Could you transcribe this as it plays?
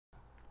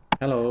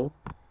Hello.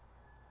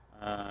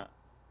 Uh,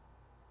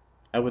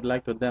 I would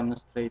like to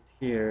demonstrate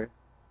here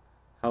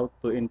how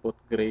to input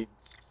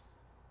grades.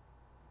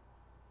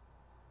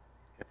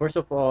 Okay,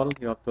 first of all,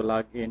 you have to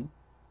log in.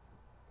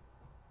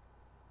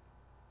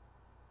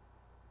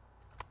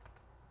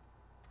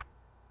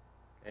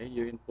 Okay,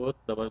 you input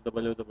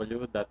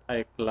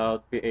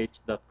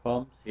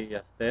www.icloudph.com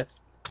SIAS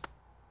test.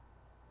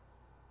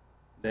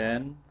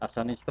 Then, as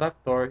an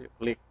instructor, you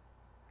click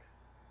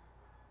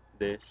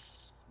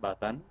this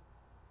button.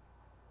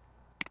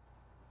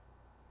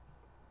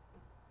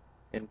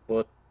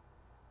 Input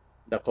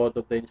the code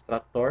of the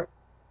instructor.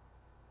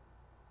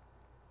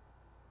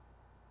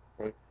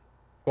 Of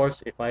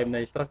course, if I'm the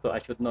instructor, I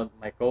should know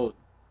my code.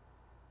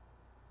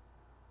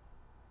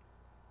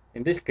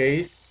 In this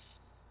case,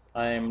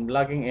 I'm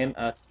logging in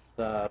as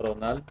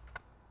Ronald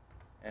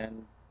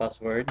and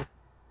password.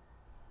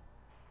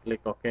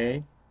 Click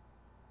OK.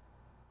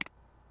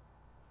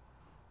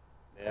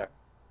 There.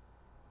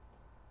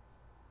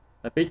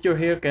 The picture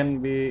here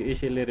can be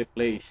easily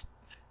replaced.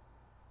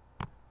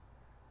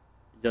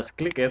 Just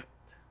click it,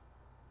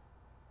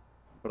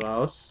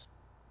 browse,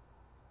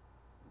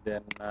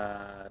 then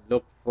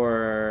look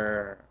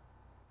for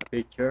a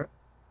picture.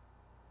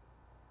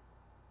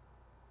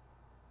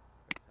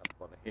 For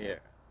example,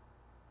 here,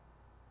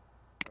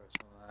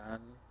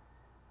 personal.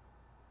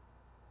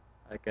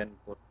 I can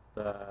put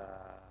the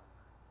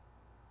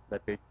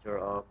picture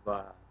of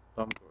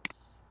Tom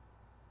Cruise.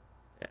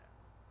 Yeah.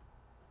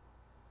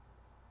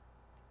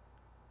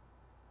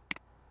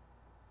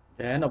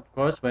 Then, of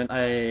course, when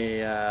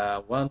I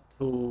want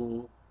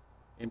to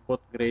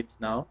input grades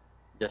now,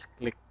 just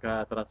click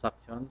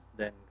transactions,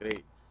 then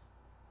grades.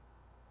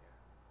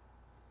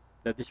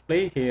 The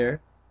display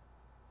here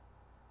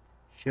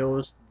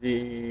shows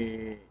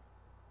the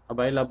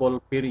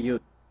available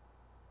period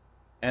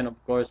and of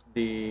course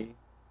the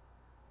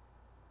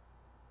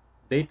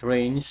date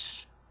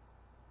range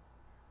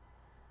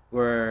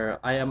where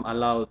I am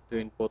allowed to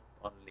input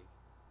only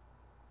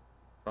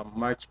from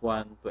March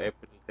 1 to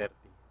April 30.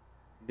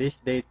 This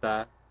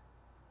data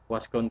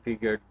was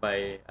configured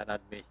by an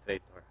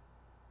administrator.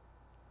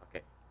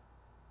 Okay.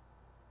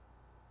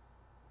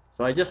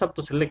 So I just have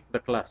to select the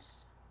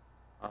class.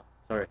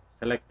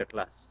 Select the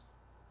class.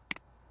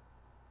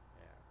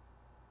 Yeah.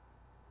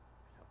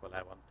 For example,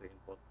 I want to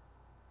input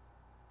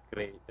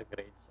the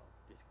grades of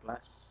this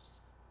class.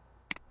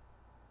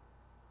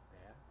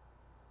 Yeah.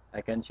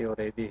 I can see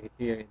already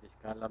here in this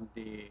column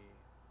the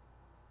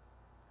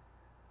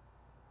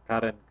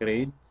current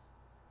grades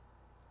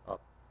of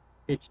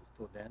each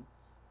student.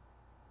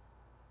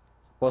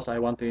 Suppose I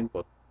want to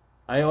input.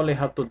 I only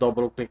have to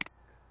double click.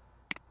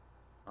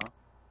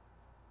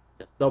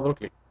 Just double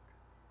click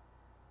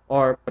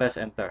or press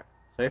enter.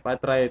 So if I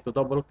try to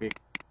double click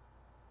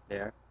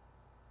there,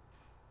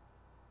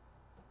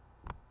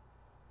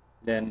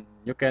 then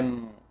you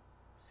can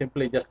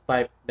simply just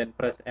type, then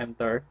press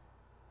enter.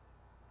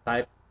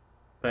 Type,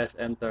 press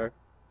enter.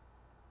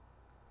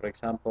 For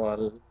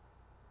example,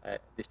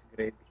 this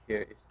grade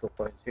here is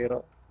 2.0,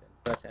 then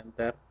press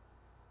enter.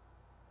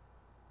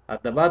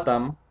 At the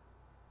bottom,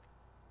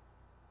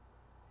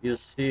 you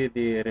see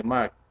the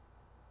remark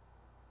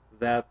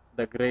that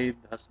the grade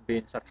has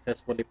been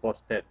successfully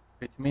posted,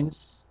 which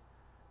means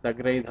the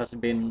grade has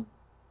been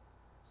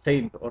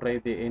saved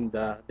already in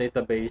the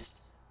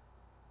database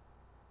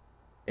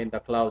in the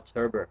cloud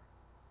server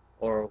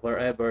or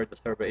wherever the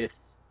server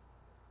is.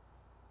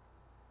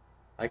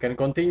 I can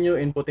continue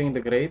inputting the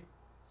grade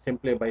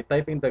simply by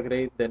typing the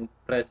grade, then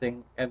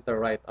pressing enter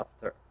right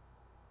after.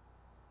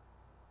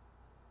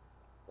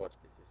 Of course,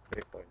 this is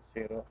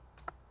 3.0.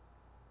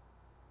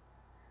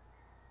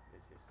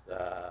 This is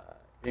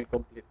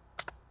incomplete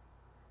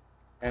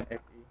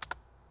NFE.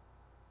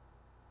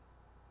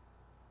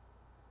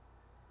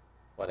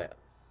 What else?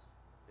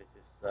 This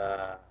is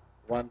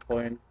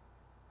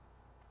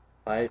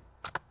 1.5.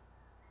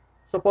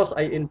 Suppose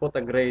I input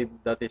a grade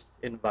that is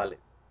invalid,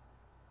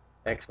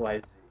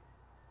 XYZ.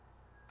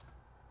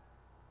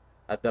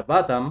 At the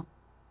bottom,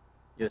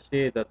 you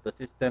see that the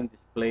system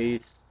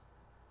displays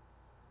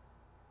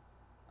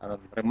a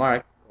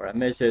remark or a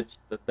message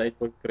that the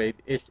input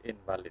grade is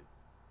invalid.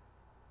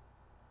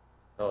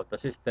 So the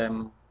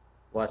system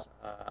was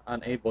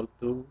unable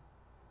to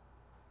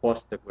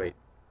post the grade.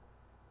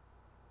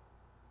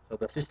 So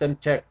the system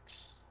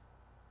checks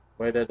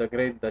whether the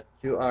grade that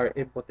you are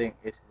inputting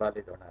is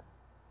valid or not.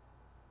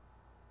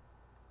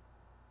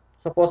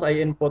 Suppose I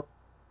input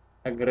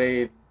a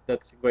grade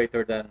that's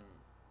greater than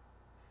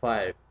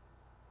 5.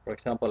 For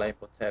example, I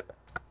input 7.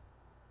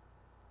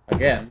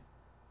 Again,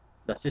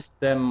 the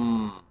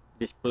system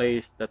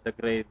displays that the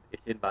grade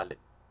is invalid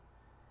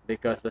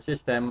because the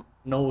system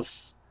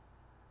knows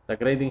the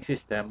grading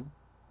system,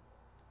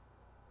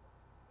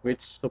 which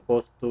is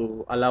supposed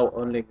to allow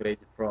only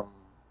grades from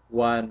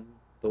 1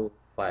 to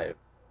 5.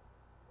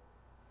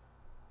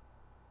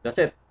 That's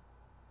it.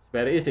 It's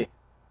very easy.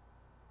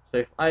 So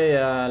if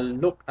I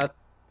look at,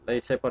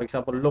 let's say for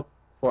example, look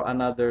for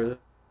another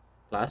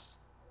class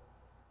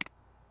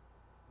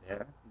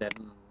there, then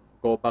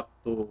go back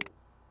to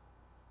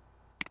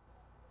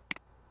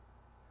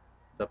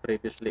the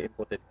previously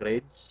inputted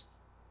grades.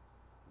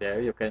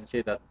 There you can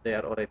see that they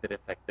are already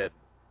reflected.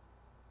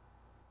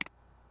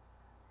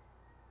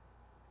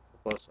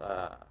 Suppose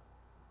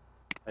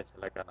I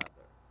select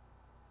another,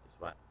 this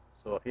one.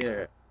 So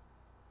here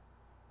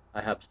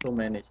I have so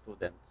many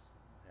students.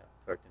 I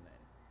have 39.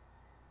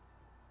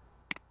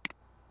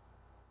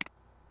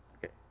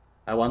 Okay,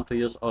 I want to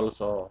use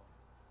also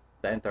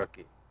the enter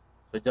key.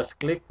 So just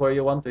click where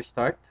you want to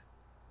start,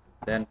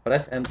 then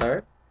press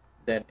enter,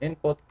 then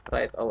input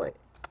right away.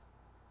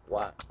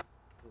 1,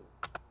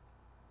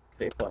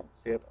 2,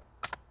 3.0,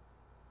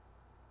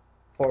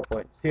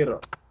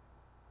 4.0,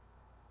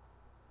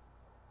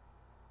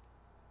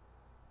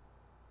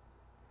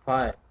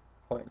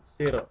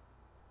 5.0.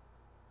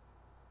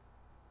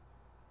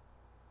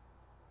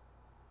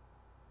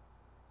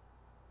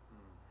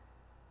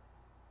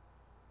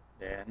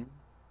 Then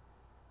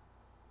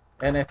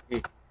NFE,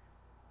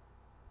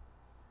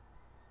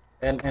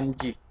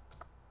 NNG.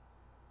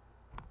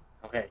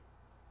 Okay,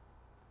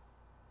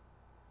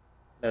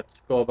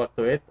 let's go back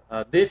to it.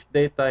 These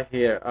data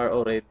here are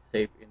already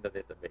saved in the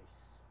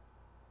database.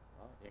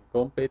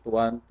 Incomplete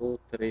 1, 2,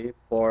 3,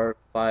 4,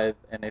 5,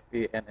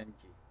 NFE,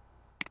 NNG.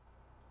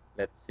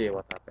 Let's see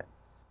what happens.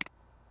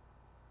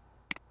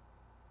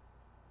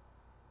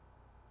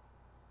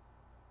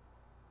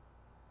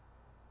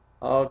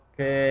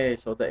 Okay,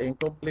 so the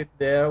incomplete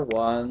there,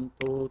 1,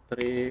 2,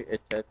 3,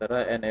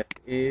 etc.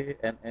 NFE,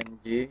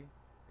 NNG.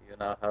 You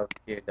now have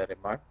here the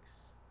remarks.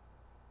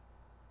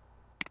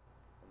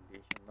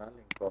 Conditional,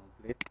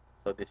 incomplete.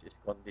 So this is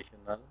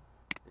conditional.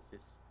 This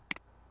is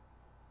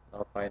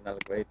now final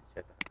grade,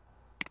 etc.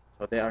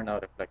 So they are now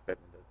reflected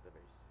in the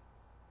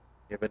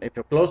database. Even if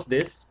you close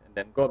this and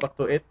then go back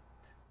to it,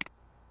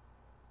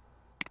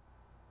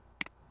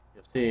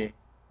 you see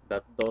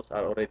that those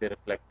are already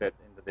reflected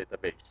in the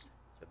database.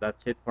 So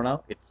that's it for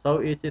now. It's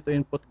so easy to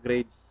input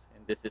grades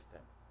in this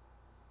system.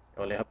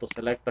 You only have to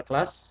select the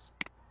class,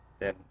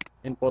 then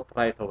input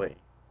right away.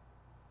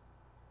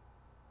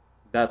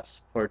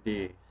 That's for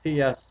the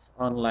SIAS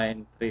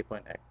Online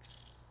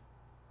 3.x.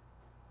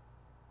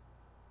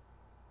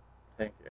 Thank you.